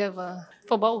 I'm a giver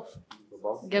for both.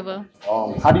 Giver.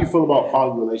 How do you feel about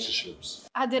poly relationships?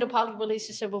 I did a poly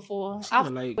relationship before. I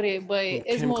like, with it, but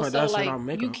it's Kim more so Kardashian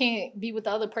like you can't be with the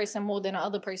other person more than the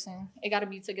other person. It gotta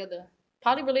be together.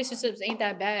 Poly relationships ain't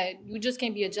that bad. You just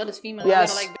can't be a jealous female.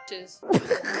 Yes. You gotta like bitches.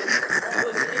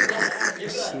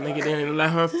 This nigga didn't let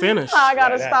her finish. I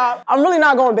gotta stop. I'm really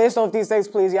not going based off these things,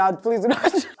 please, y'all. Please do not.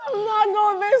 I'm not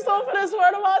going based off of this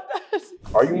word about this.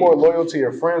 Are you more loyal to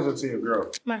your friends or to your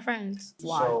girl? My friends.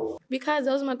 Why? So, because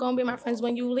those are gonna be my friends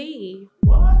when you leave.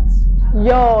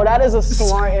 Yo, that is a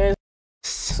smart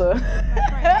answer.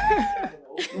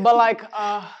 But like,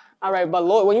 all right, but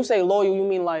when you say loyal, you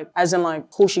mean like, as in like,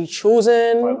 who she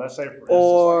choosing? like, let's say for instance,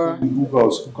 or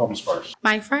who comes first?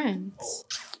 My friends.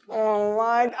 Oh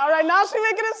my! All right, now she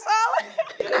making it sound.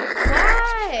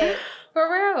 What? For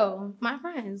real, my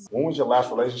friends. When was your last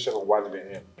relationship and why did it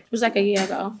end? It was like a year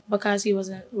ago because he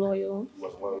wasn't loyal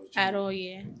Wasn't loyal to you? at all.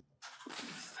 Yeah.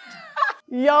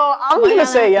 Yo, I'm gonna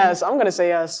say yes. I'm gonna say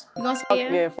yes. You gonna say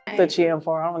Yeah, fuck the cheating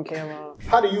part. I don't care about.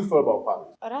 How do you feel about poly?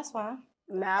 Oh, that's fine.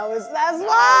 Now that's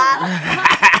why.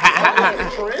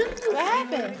 What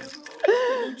happened?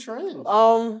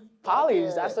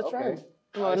 Polys. That's the trend. Okay.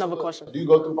 Well, another question. Do you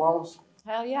go through phones?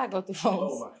 Hell yeah, I go through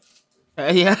phones.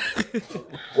 Yeah.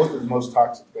 What's the most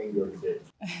toxic thing you ever did?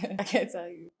 I can't tell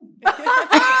you. I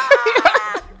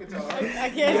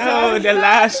can't Yo, the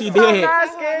last she did.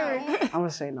 I'm gonna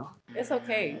say no. It's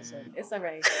okay. It's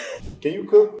alright. Can you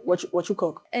cook? What you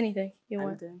cook? Anything you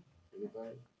want. Anything?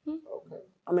 Okay.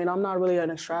 I mean, I'm not really an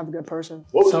extravagant person.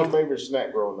 What was your favorite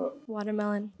snack growing up?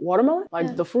 Watermelon. Watermelon?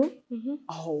 Like the fruit? Mm-hmm.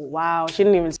 Oh wow, she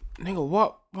didn't even. Nigga,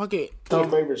 what? Fuck it. What's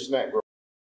your favorite snack growing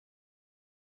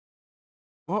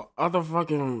What other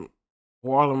fucking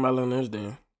watermelon is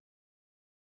there?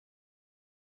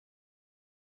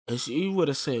 If she would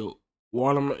have said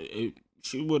watermelon,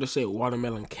 she would have said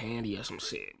watermelon candy or some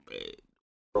shit. But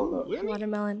really?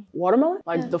 Watermelon. Watermelon?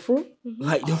 Like the fruit? Mm-hmm.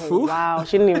 Like the fruit? Wow,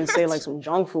 she didn't even say like some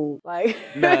junk food. Like.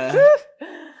 Nah.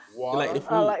 Water? Like the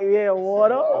fruit.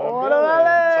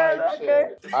 Watermelon. Okay.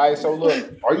 All right, so look,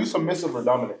 are you submissive or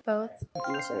dominant? Both.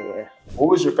 I'm gonna say yeah. What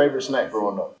was your favorite snack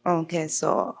growing up? Okay,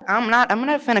 so I'm not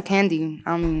a fan of candy.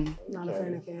 Not a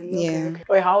fan of candy. Yeah. Okay.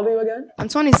 Wait, how old are you again? I'm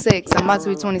 26. I'm about to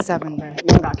be 27. You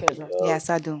don't got kids, right? Yes,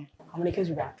 I do. How many kids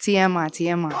you got?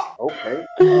 TMI. Okay.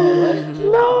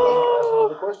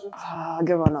 No. question? I'll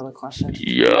give her another question.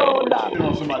 Yo.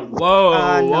 Somebody.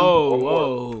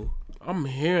 Whoa. I'm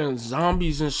hearing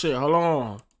zombies and shit. Hold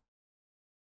on.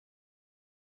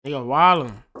 Nigga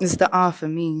wildin'. It's the on for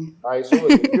me. All right, so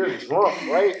if you're drunk,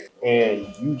 right, and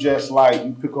you just like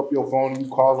you pick up your phone and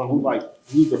you call them,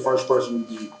 who's the first person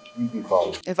you can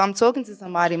call? If I'm talking to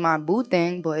somebody, my boo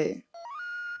thing, but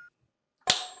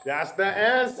that's the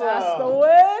answer. That's the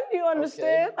win. You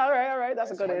understand? Okay. All right. That's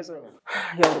a good answer.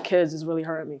 Yo, the kids is really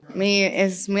hurting me.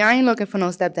 I ain't looking for no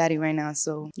stepdaddy right now,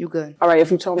 so you good. All right, if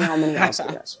you tell me how many, I'll say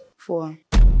yes. 4.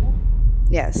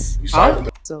 Yes.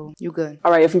 So you good.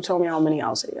 All right, if you tell me how many,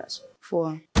 I'll say yes.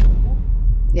 4.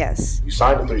 Yes. You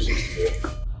signed the 360.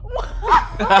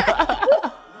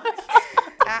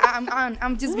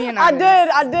 I'm just being honest.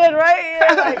 I did, right?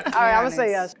 Yeah, like, all right, I'm gonna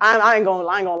say yes. I ain't gonna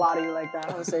lie to you like that.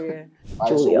 I'm gonna say yeah. All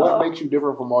right, so what makes you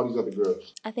different from all these other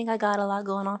girls? I think I got a lot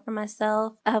going on for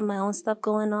myself. I have my own stuff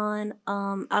going on.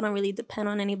 I don't really depend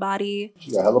on anybody.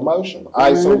 You got hella emotion. All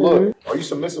right, so look, are you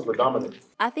submissive or dominant?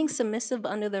 I think submissive,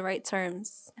 but under the right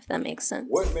terms, if that makes sense.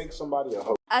 What makes somebody a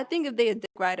hoe? I think if they a dick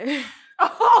rider.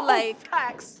 Like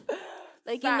facts.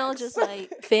 Like, you know, just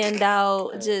like fanned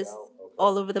out, just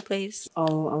all over the place. I'm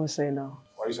gonna say no.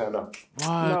 Why are you saying no?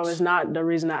 What? No, it's not the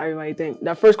reason that everybody think.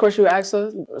 That first question you asked her,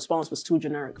 the response was too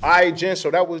generic. All right, Jen, so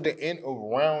that was the end of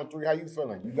round 3. How you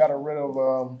feeling? You got rid of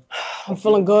I'm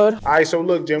feeling good. All right, so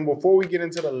look, Jen, before we get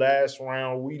into the last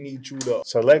round, we need you to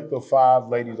select the 5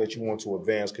 ladies that you want to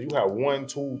advance, because you have 1,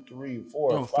 2, 3,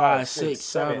 4, 5, 6,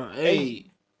 7,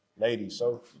 8 ladies.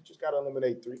 So you just gotta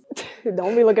eliminate 3.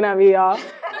 Don't be looking at me, y'all.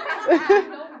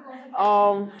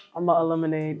 I'm gonna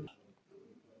eliminate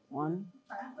 1.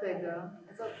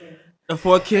 It's okay. The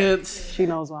 4 kids. She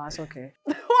knows why. It's okay.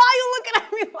 Why are you looking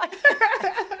at me like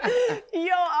that?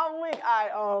 Yo, I'm weak.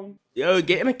 Yo,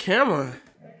 get in the camera.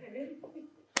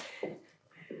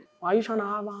 Why are you trying to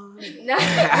hide behind?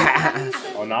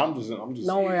 Oh no, I'm just.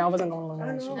 Don't worry, I wasn't gonna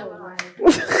eliminate you.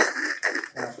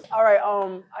 All right,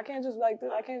 I can't just like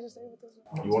this. I can't just stay with this.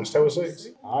 You want to stay with 6?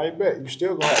 I bet you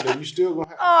still gonna have to.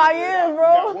 Oh yeah,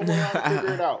 bro. One more round to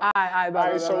figure it out. All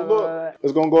right, so look,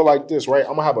 it's gonna go like this, right?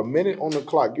 I'm gonna have a minute on the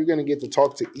clock. You're gonna get to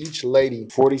talk to each lady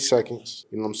 40 seconds.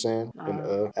 You know what I'm saying?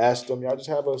 And ask them. Y'all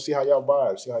just see how y'all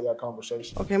vibe, see how y'all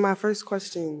conversation. Okay, my first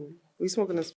question. We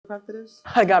smoking a Sparko after this?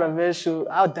 I got a vid shoot.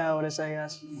 I would say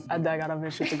yes. I got a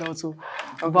vid shoot to go to. Okay.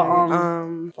 But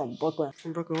from Brooklyn.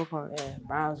 From Brooklyn, what part? Yeah,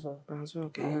 Brownsville. Brownsville,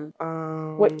 okay.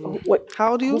 Wait.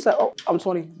 How old are you? Who said? Oh, I'm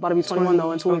 20. About to be 21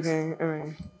 though in 2 weeks. Okay, all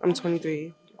right. I'm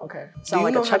 23. Okay. Do Sound you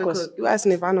like know a how to checklist. cook? You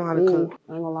asking if I know how to cook?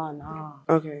 I ain't gonna lie, nah.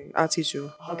 Okay, I'll teach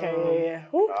you. Okay, yeah.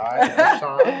 All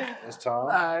right, it's time. All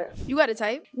right. You got a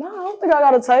type? No, I don't think I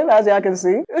got a type, as y'all can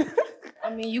see. I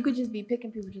mean, you could just be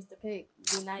picking people just to pick.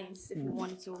 Be nice if you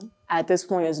wanted to. At this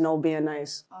point, it's no being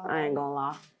nice. I ain't gonna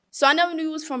lie. So I never knew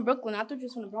you was from Brooklyn. I thought you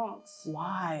was from the Bronx.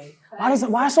 Why?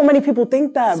 Why so many people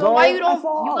think that, So bro? why you don't?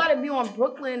 You gotta be on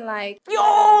Brooklyn, like we be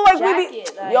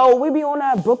on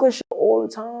that Brooklyn shit all the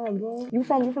time, bro. You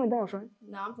from the Bronx, right?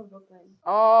 No, I'm from Brooklyn.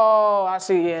 Oh, I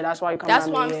see. Yeah, that's why you come. That's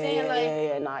at what me. I'm saying.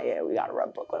 Yeah, we gotta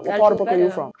rep Brooklyn. What part of Brooklyn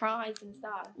you from? Crown Heights and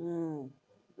Star.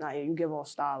 Nah, yeah, you give off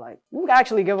style. Like, you can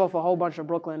actually give off a whole bunch of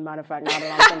Brooklyn, matter of fact, now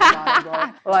that I'm thinking about it,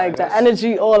 bro. Like, the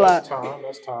energy, all that.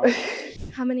 That's time.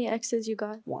 How many exes you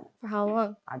got? 1. For how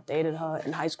long? I dated her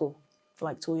in high school for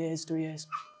like 2 years, 3 years.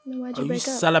 Then why'd Oh, you break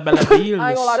up? I ain't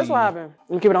gonna lie, this what happened.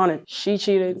 Let me keep it on it. She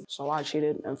cheated, so I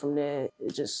cheated, and from there,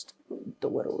 it just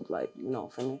dwindled, like, you know,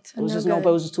 for me. It was just it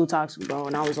was just too toxic, bro.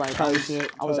 And I was like, I was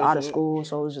out of school,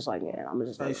 so it was just like, yeah, I'm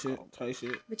just like, tight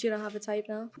shit. But you don't have a type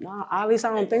now? Nah, at least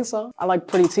I don't think so. I like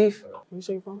pretty teeth. Where you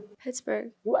say you from?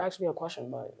 Pittsburgh. You asked me a question,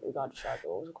 but you got distracted.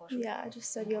 What was the question? Yeah, I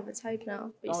just said you have a type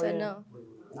now, but you said no.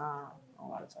 Nah. I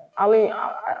don't got a type. I mean,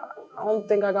 I don't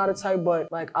think I got a type,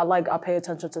 but like I pay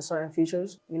attention to certain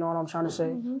features. You know what I'm trying to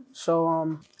say?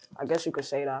 So I guess you could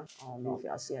say that. I don't know if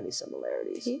y'all see any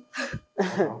similarities.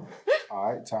 All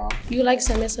right, Tom. You like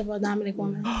submissive or dominant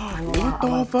women? What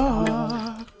the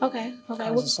fuck? Okay.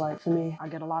 It's just like, for me, I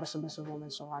get a lot of submissive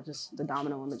women, so the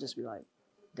dominant women just be like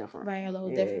different. Right, a little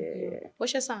different. Yeah.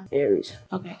 What's your sign? Aries.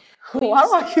 Okay. Why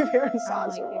do I keep hearing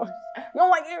signs? Aries. You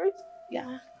don't like Aries?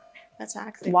 Yeah. That's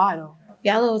toxic. Why though?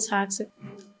 Y'all a little toxic.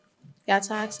 Y'all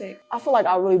toxic. I feel like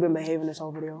I've really been behaving this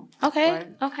whole video. Okay. Right?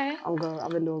 Okay. I'm good. I've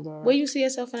been doing good. Where you see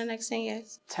yourself in the next 10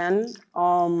 years? 10.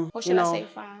 Or should I say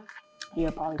 5? Yeah,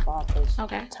 probably 5. Cause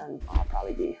Okay. 10, I'll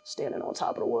probably be standing on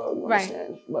top of the world. You Right.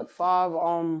 understand? But 5,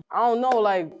 I don't know.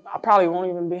 Like, I probably won't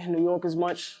even be in New York as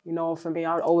much. You know, for me,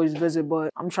 I would always visit. But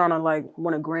I'm trying to like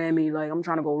win a Grammy. Like, I'm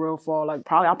trying to go real far. Like,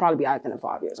 I'll probably be acting in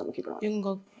 5 years. I'm gonna keep it on. You can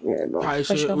go. Yeah, bro. Probably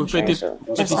For shit. sure, With for 50, sure.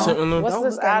 50 Cent on them. What's Don't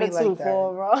this look at me attitude like that.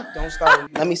 for, bro? Don't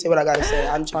start. Let me say what I gotta say.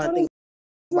 I'm trying to think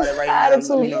about it right now.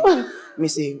 Let me know. Let me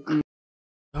see.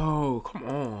 Oh, come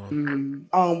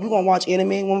on. We gonna watch anime.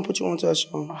 When we put you onto a show.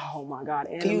 Oh my God,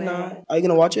 anime. Can you not? Are you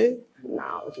gonna watch it?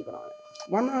 Nah, we'll keep it on it.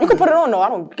 Why not? You can put it on though. I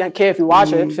don't care if you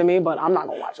watch it for me, but I'm not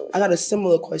gonna watch it. I got a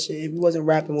similar question. If you wasn't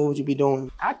rapping, what would you be doing?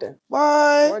 Acting.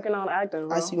 What? Working on acting,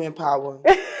 bro. I see you in power.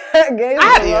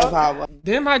 Power.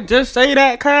 Didn't I just say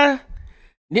that, Kai?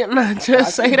 Didn't I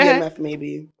just say that? BMF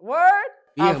maybe. Word?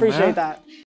 I appreciate that.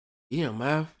 Yeah,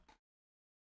 man.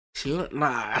 She don't,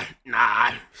 nah.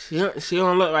 She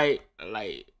don't look like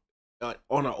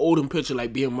on an olden picture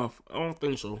like BMF. I don't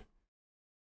think so.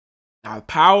 Now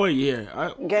power,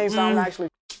 yeah. Game sound actually.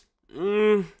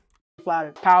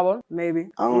 Flattered. Power, maybe.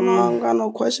 I don't know. I don't got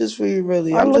no questions for you,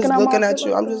 really. I'm just looking at looking my at shit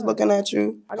you. like I'm just that. looking at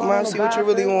you. I I'm got gonna on see the what you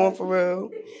really bathroom. want for real.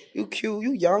 You cute.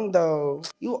 You young though.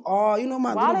 You are. You know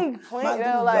my Why little, they playing, my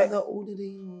little like- brother older than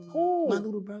you. Who? My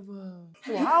little brother.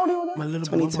 How old are you again? My little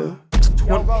 22. brother.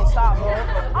 Yo, bro, stop, bro.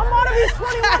 I'm about to be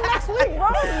 21 next week, bro.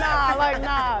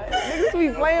 Nah. Niggas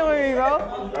be playing with me,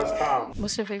 bro. That's time.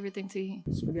 What's your favorite thing to eat?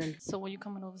 Spaghetti. So when you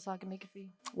coming over so I can make it for you?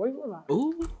 Where you live at?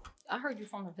 Ooh. I heard you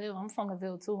from the Ville. I'm from the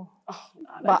Ville too. But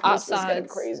But this is getting outside.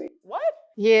 crazy. What?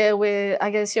 Yeah, with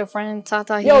I guess your friend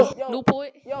Tata Yo, here. yo.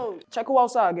 Newport. Yo, check who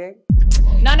outside, gang.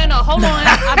 No. Hold on.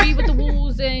 I be with the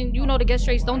wolves and you know the get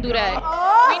straights. Don't do that.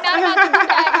 We not about to do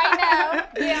that right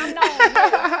now. Yeah, I'm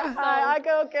not. Alright,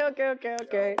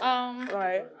 okay.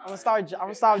 Right. I'm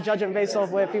gonna start judging based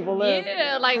off where people live.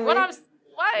 Yeah, like what I'm.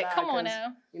 What? Nah, Come on 'cause, now.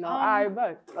 You know, alright,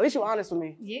 but at least you're honest with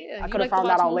me. Yeah. I you could have like to found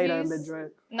that watch out later and movies? been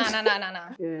dread. Nah.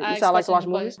 Yeah. You I said I like to watch express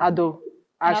movies? it, I do.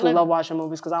 I actually love- love watching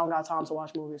movies because I don't got time to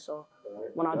watch movies. So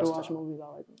when I do watch movies, I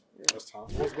like them. Yeah. That's time.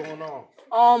 What's going on?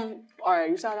 Alright,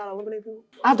 you said I gotta eliminate people?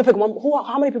 I have to pick one.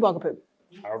 How many people I can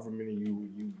pick? However many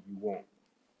you want,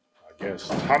 I guess.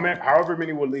 However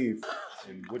many will leave.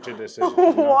 And what's your decision? You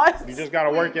know? What? You just gotta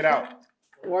work it out.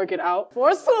 Work it out.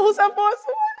 Force two? Who said force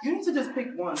two? You need to just pick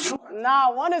one.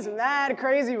 Nah, one is mad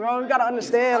crazy, bro. You gotta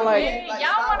understand, like.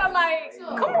 Y'all wanna like?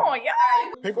 Come on,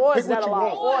 y'all. Pick Four what is not a you lot.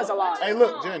 want. 4 is a lot. Hey,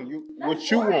 look, Jen,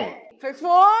 what you want? Pick 4?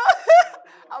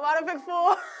 I'm about to pick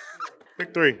 4.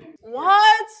 Pick 3.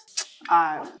 What?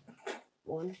 Alright.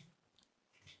 1.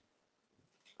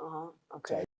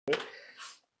 Okay.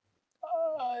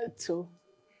 2.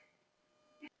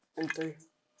 And 3.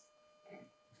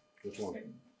 Which one?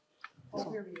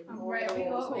 Right, we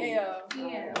go.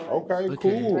 Yeah. Okay,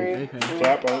 cool.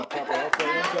 Clap on.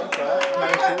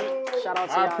 Shout out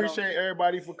to I y'all. appreciate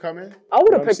everybody for coming. I would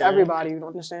You know have what picked I'm saying? everybody. You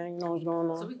understand? You know what's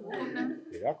going on.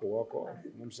 Yeah, y'all can walk off.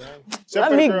 You know what I'm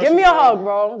saying? Give me a hug,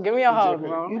 bro. Give me a hug,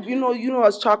 bro. You know,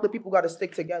 us chocolate people gotta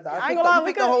stick together. I ain't gonna lie, You we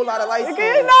picked a could- whole lot of lights. we You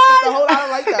could picked not. a whole lot of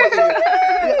lights out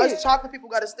here. Us chocolate people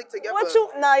gotta stick together. What you?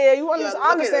 Nah, yeah, you Yeah, understand. look I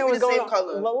at understand it. We what's the going same on.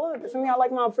 color. But look, for me, I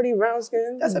like my pretty brown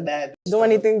skin. That's a bad. Do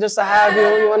anything just to have you.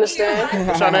 You understand?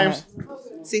 What's your names?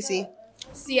 Cece.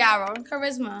 Ciara.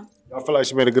 Charisma. I feel like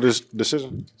she made a good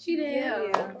decision. She did.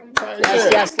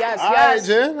 Yes. All right,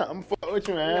 Jen. I'm fucking with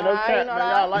you, man. Nah, Okay, you know man.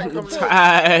 that. Y'all like coming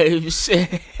Types.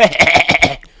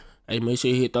 Hey, make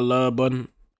sure you hit the love button.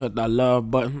 Hit that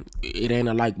love button. It ain't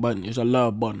a like button. It's a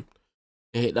love button.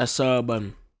 And hit that sub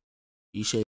button. You should.